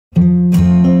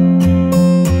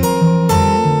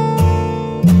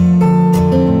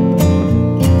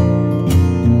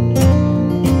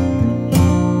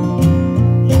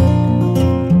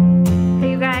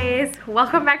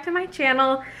welcome back to my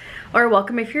channel, or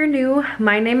welcome if you're new.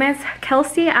 My name is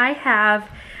Kelsey. I have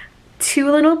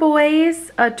two little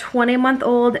boys, a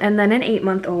 20-month-old and then an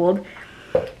 8-month-old.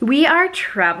 We are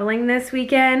traveling this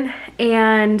weekend,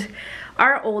 and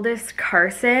our oldest,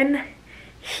 Carson,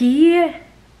 he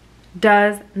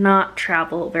does not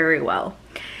travel very well.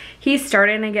 He's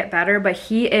starting to get better, but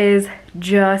he is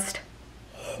just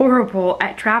horrible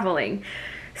at traveling.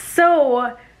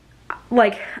 So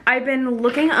like, I've been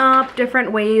looking up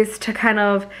different ways to kind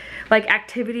of like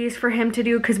activities for him to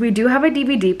do, because we do have a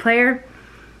DVD player.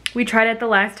 We tried it the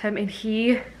last time and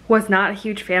he was not a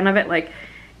huge fan of it. Like,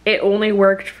 it only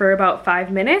worked for about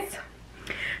 5 minutes.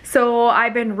 So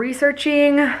I've been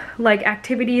researching like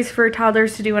activities for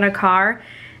toddlers to do in a car,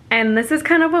 and this is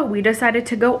kind of what we decided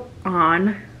to go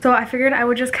on. So I figured I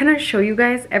would just kind of show you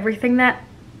guys everything that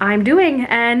I'm doing,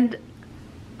 and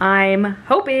I'm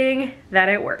hoping that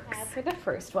it works. For the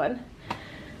first one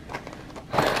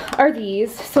are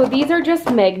these. So these are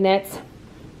just magnets.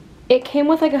 It came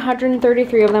with like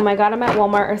 133 of them. I got them at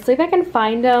Walmart. I'll see if I can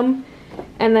find them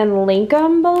and then link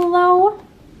them below.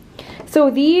 So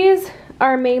these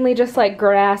are mainly just like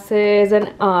grasses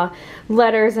and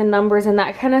letters and numbers and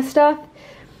that kind of stuff.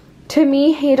 To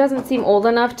me, he doesn't seem old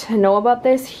enough to know about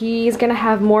this. He's gonna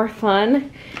have more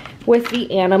fun with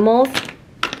the animals.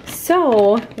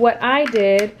 So what I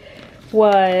did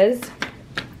was,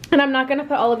 and I'm not gonna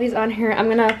put all of these on here, I'm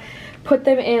gonna put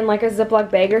them in like a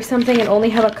Ziploc bag or something and only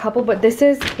have a couple, but this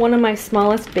is one of my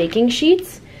smallest baking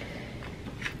sheets.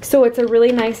 So it's a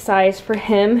really nice size for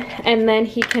him, and then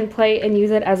he can play and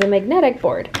use it as a magnetic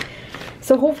board.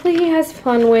 So hopefully he has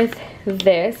fun with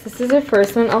this. This is the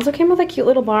first one. Also came with a cute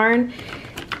little barn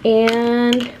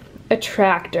and a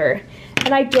tractor.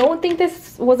 And I don't think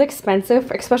this was expensive,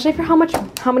 especially for how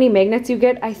many magnets you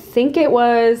get. I think it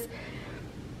was,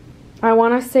 I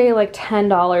want to say like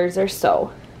 $10 or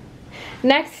so.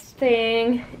 Next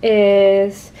thing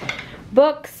is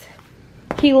books.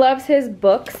 He loves his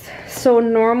books. So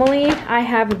normally I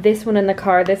have this one in the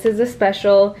car. This is a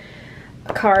special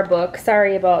car book.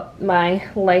 Sorry about my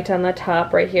light on the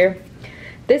top right here.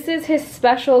 This is his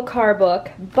special car book,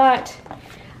 but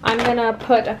I'm gonna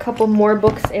put a couple more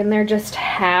books in there just to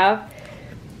have.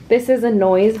 This is a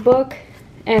noise book,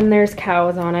 and there's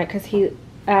cows on it because he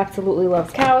absolutely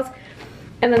loves cows.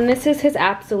 And then this is his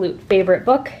absolute favorite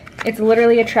book. It's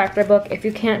literally a tractor book. If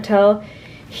you can't tell,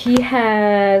 he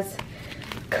has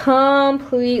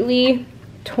completely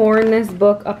torn this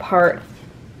book apart,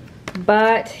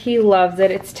 but he loves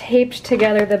it. It's taped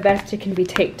together the best it can be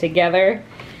taped together.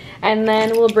 And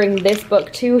then we'll bring this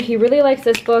book too. He really likes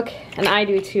this book, and I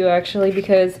do too actually,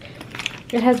 because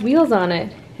it has wheels on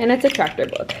it and it's a tractor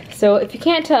book. So if you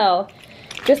can't tell,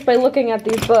 just by looking at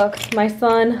these books, my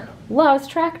son loves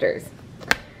tractors.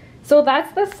 So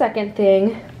that's the second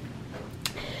thing.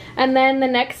 And then the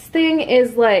next thing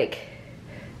is like,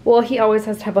 well, he always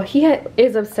has to have he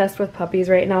is obsessed with puppies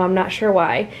right now. I'm not sure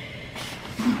why.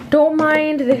 Don't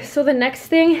mind this. So the next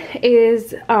thing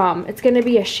is, it's gonna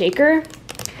be a shaker.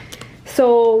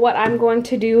 So what I'm going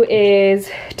to do is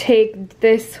take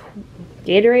this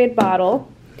Gatorade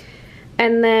bottle,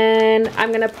 and then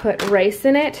I'm gonna put rice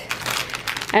in it,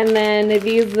 and then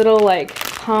these little like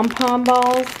Pom Pom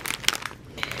balls,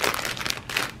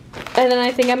 and then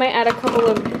I think I might add a couple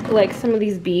of like some of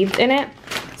these beads in it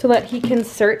so that he can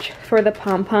search for the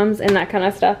Pom Poms and that kind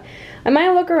of stuff. I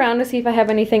might look around to see if I have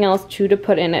anything else too to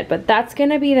put in it, but that's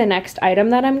gonna be the next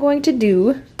item that I'm going to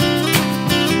do.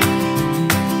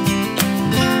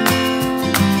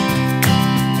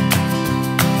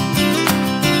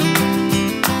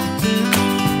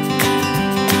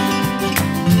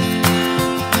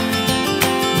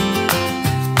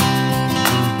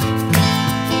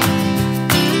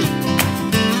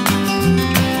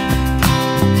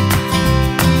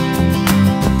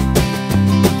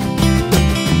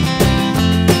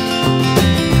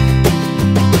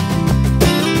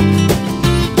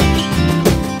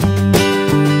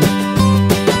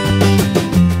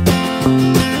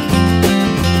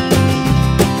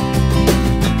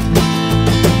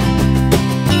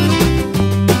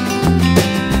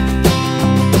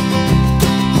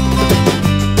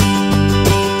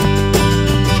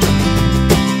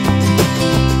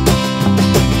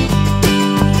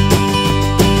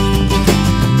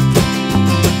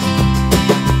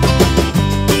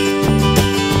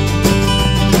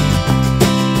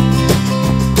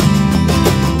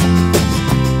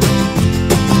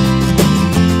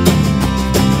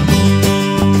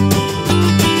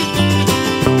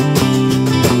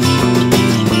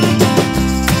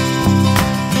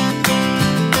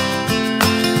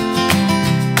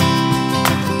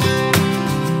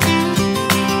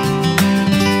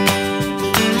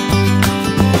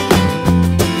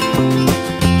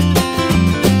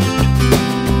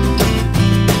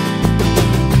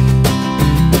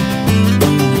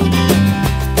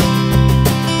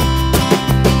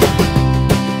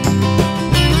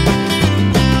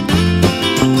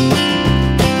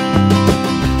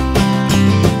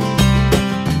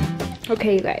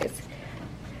 Okay, you guys.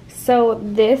 So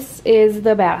this is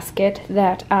the basket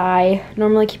that I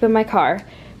normally keep in my car.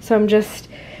 So I'm just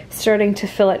starting to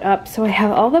fill it up. So I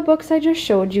have all the books I just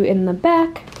showed you in the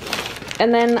back.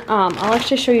 And then I'll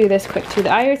just show you this quick too.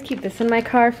 I always keep this in my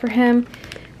car for him.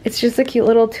 It's just a cute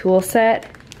little tool set.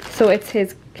 So it's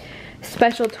his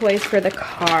special toys for the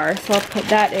car. So I'll put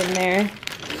that in there.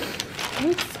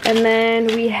 Oops. And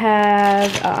then we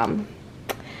have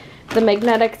the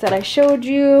magnetics that I showed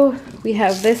you. We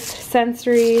have this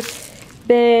sensory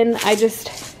bin.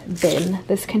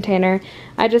 This container.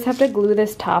 I just have to glue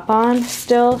this top on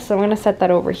still. So I'm gonna set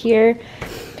that over here.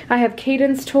 I have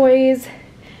Caden's toys.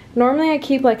 Normally I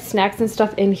keep like snacks and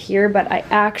stuff in here, but I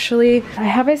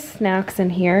have his snacks in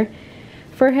here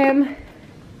for him.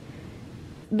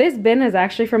 This bin is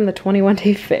actually from the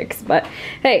 21-day fix, but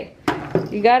hey,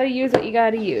 you gotta use what you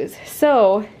gotta use.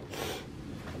 So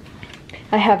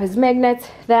I have his magnets,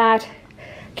 that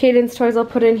Caden's toys I'll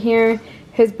put in here,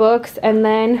 his books, and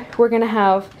then we're gonna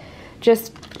have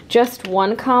just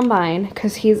one combine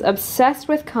because he's obsessed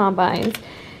with combines.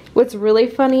 What's really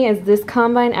funny is this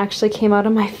combine actually came out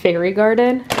of my fairy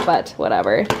garden, but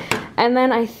whatever. And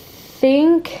then I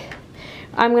think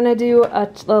I'm gonna do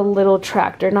a little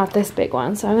tractor, not this big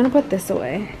one, so I'm gonna put this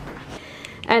away.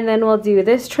 And then we'll do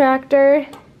this tractor,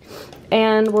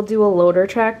 and we'll do a loader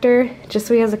tractor, just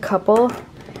so he has a couple.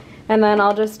 And then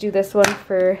I'll just do this one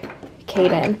for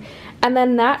Caden. And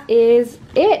then that is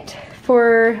it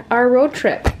for our road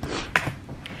trip.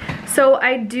 So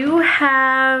I do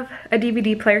have a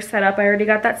DVD player set up. I already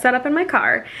got that set up in my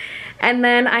car. And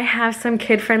then I have some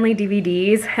kid-friendly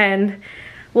DVDs, and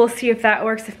we'll see if that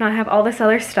works. If not, I have all this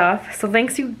other stuff. So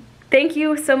thank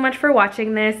you so much for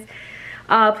watching this.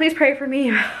 Please pray for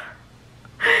me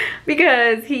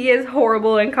because he is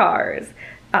horrible in cars.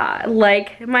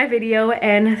 Like my video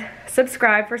and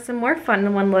subscribe for some more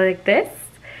fun one like this.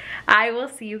 I will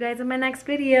see you guys in my next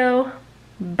video.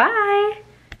 Bye!